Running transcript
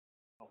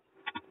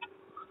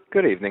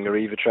Good evening,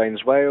 Arriva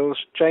Trains Wales.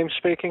 James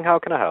speaking, how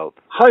can I help?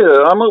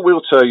 Hiya, I'm a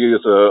wheelchair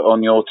user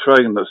on your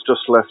train that's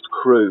just left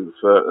Crewe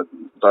for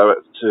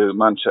direct to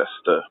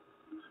Manchester.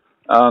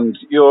 And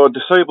your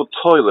disabled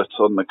toilet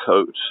on the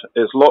coach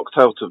is locked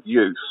out of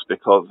use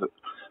because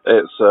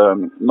it's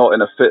not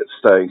in a fit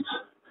state.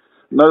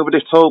 Nobody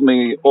told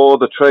me or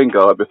the train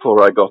guard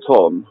before I got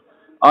on.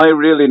 I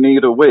really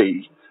need a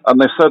wee.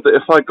 And they said that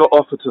if I got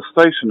off at a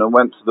station and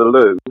went to the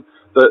loo,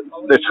 that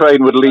the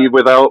train would leave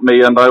without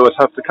me and I would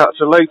have to catch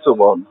a later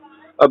one.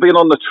 I've been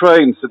on the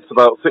train since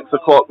about 6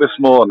 o'clock this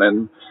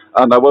morning,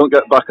 and I won't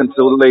get back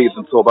until Leeds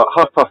until about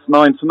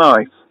 9:30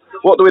 tonight.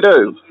 What do we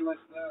do?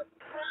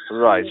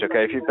 Right,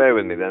 okay, if you bear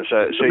with me then.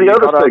 So the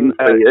other thing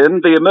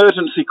being, the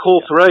emergency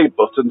call for aid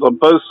buttons on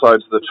both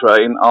sides of the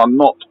train are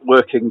not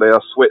working, they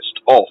are switched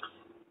off.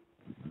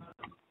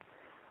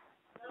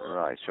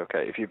 Right,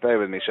 okay, if you bear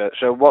with me.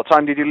 So what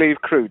time did you leave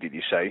Crewe, did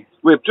you say?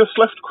 We've just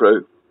left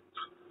Crewe.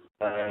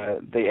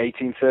 The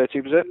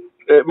 18:30, was it?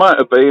 It might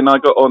have been. I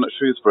got on at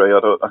Shrewsbury.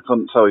 I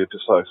couldn't tell you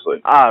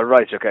precisely. Ah,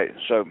 right, okay.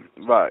 So,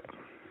 right.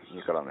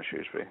 You got on at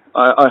Shrewsbury.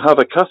 I have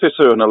a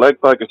catheter and a leg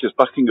bag. It is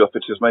backing up.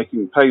 It is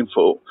making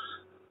painful.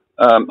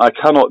 I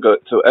cannot go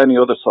to any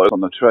other side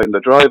on the train. The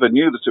driver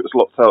knew that it was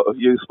locked out of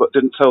use, but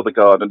didn't tell the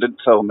guard and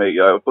didn't tell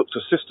me. I booked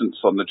assistance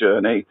on the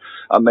journey,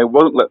 and they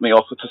won't let me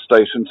off at a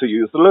station to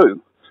use the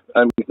loo.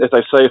 And if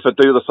they say if I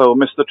do this, I will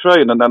miss the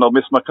train, and then I'll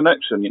miss my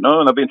connection,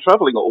 and I've been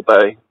travelling all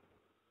day.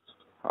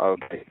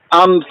 Okay.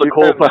 And the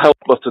call for help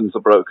buttons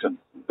are broken.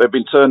 They've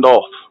been turned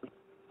off.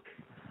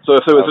 So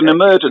if there was an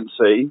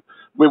emergency,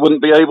 we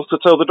wouldn't be able to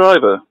tell the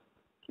driver.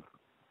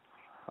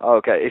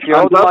 Okay. If you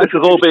I'm glad this is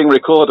all being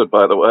recorded,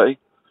 by the way.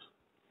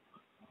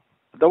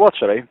 The what,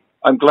 sorry?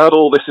 I'm glad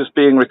all this is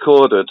being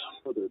recorded.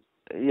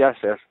 Yes,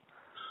 yes.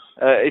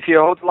 If you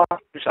hold the line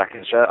for 2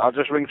 seconds, I'll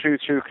just ring through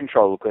to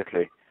control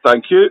quickly.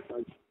 Thank you.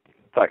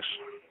 Thanks.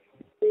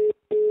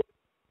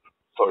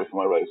 Sorry for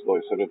my raised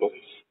voice,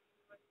 everybody.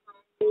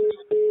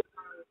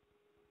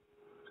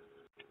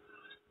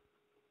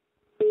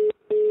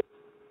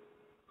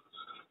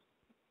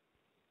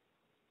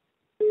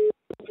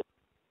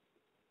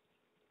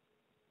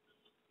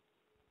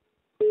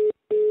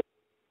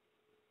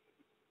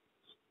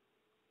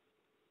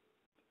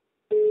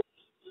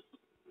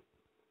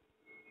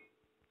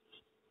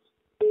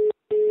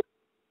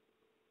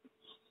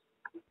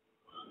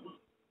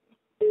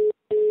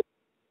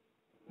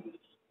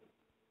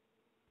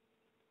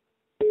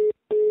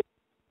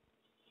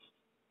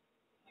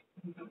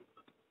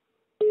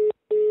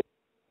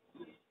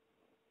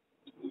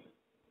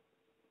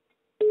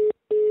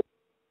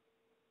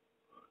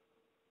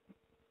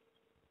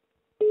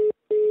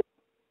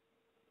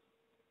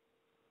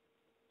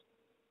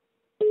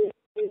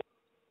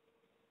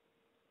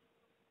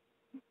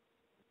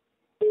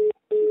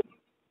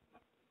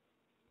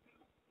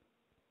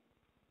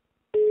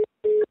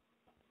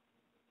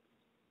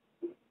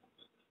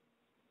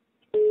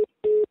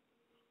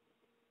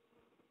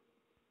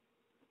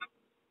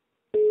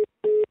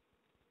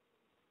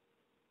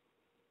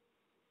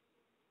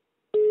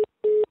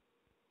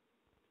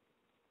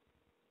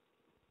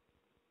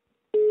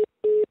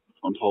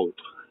 On hold.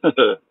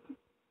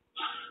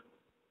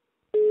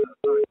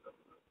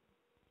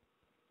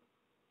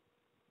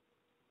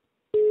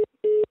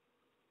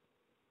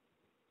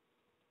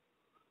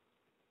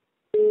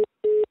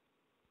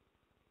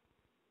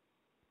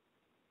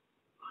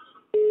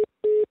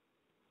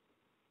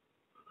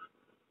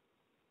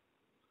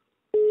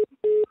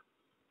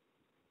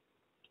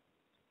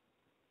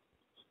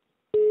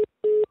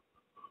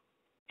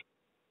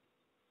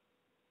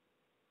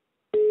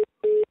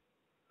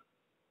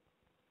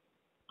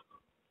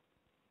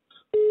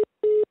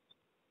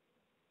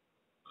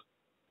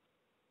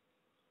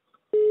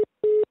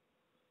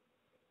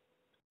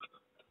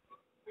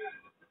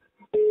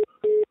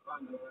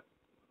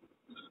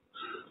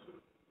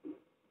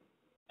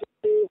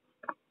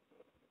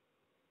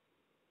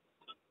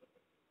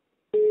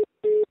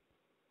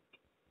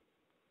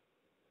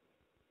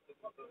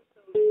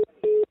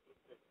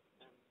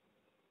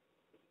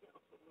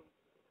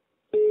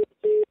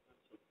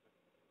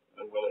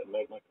 And will it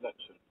make my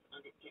connection?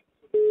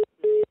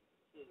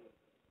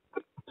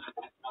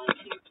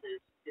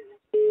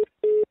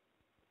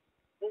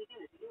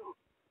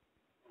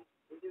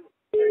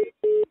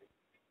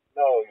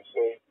 No, you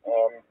see,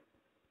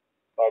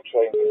 I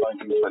trained in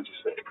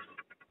 1926.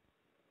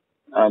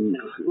 And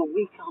well,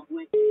 we can't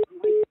wait for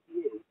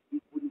you. You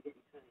wouldn't get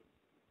trained.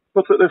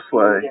 Put it this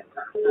way,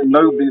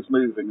 nobody's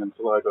moving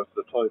until I go to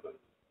the toilet.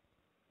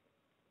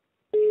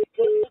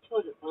 Go to the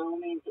toilet, by all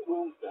means, it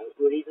won't go.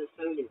 We'll either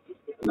phone it.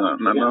 No.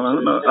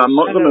 I'm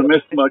not going to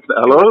miss my...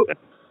 Hello?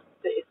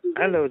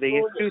 Hello there,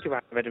 you're through to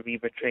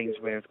Arriva Trains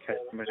Wales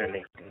customer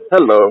relations.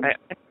 Hello.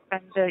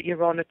 And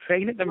you're on a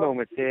train at the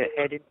moment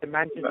heading to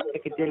Manchester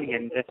Piccadilly,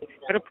 and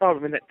got a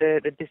problem in that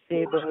the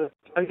disabled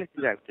toilet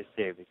is out of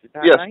service. Is that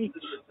right?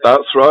 Yes,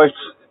 that's right.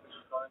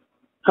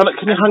 Can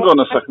you hang on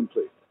a second,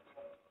 please?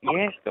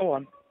 Yes, go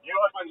on. You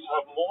are going to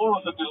have more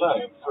of a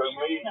delay through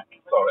me.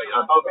 Sorry,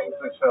 I don't mean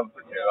to shout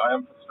at you. I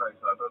am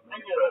frustrated. I don't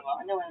mean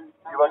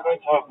to. You they're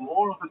going to have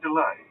more of a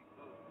delay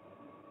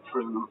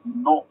through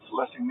not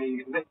letting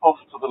me nip off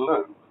to the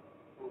loo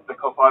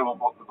because I will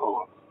block the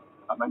door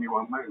and then you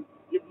won't move.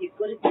 You've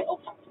got to get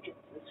off to get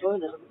to the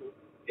toilet, haven't you?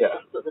 Yeah.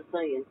 That's what they're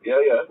saying.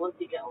 Yeah. Once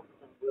you get off,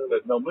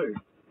 They'll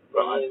move.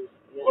 Right.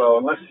 Yeah.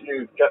 Well, unless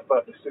you get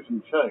that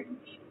decision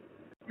changed,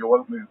 you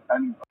won't move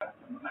anywhere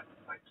in the next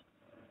place.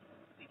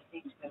 You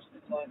need to go to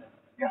the toilet.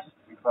 Yes,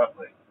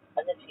 exactly.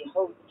 And if you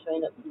hold the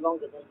train up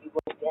longer, then you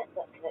won't get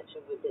that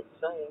connection with this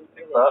train.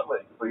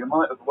 Exactly. So you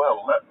might as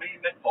well let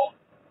me nip off.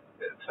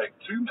 It'll take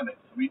 2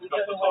 minutes for me to go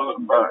to the toilet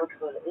and back. What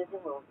toilet is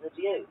anymore? Do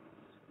you?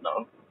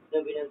 No.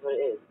 Nobody knows what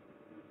it is.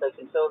 So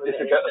control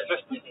If you get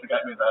assistance to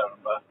get me there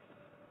and back.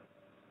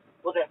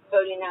 Well, they're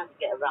phoning now to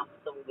get a ramp,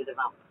 someone with a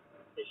ramp,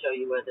 to show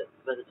you where the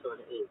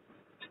toilet is.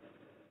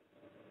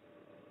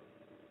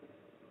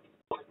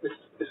 This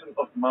isn't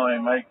of my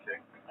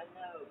making. I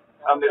know.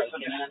 And it's a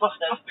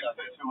disgusting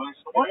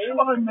situation. Why should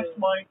I miss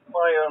my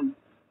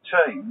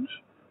change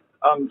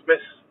and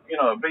miss,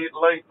 be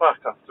laid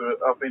back after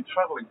I've been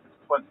travelling since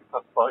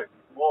 5:20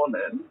 this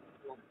morning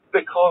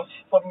because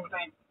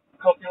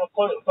your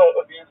toilet's out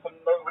of use and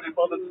nobody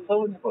bothered to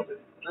tell anybody?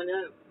 I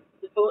know.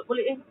 Well,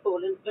 it is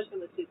falling,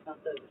 especially on the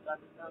 2-pound service. I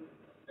understand.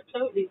 They're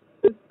totally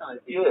good size.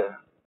 Yeah.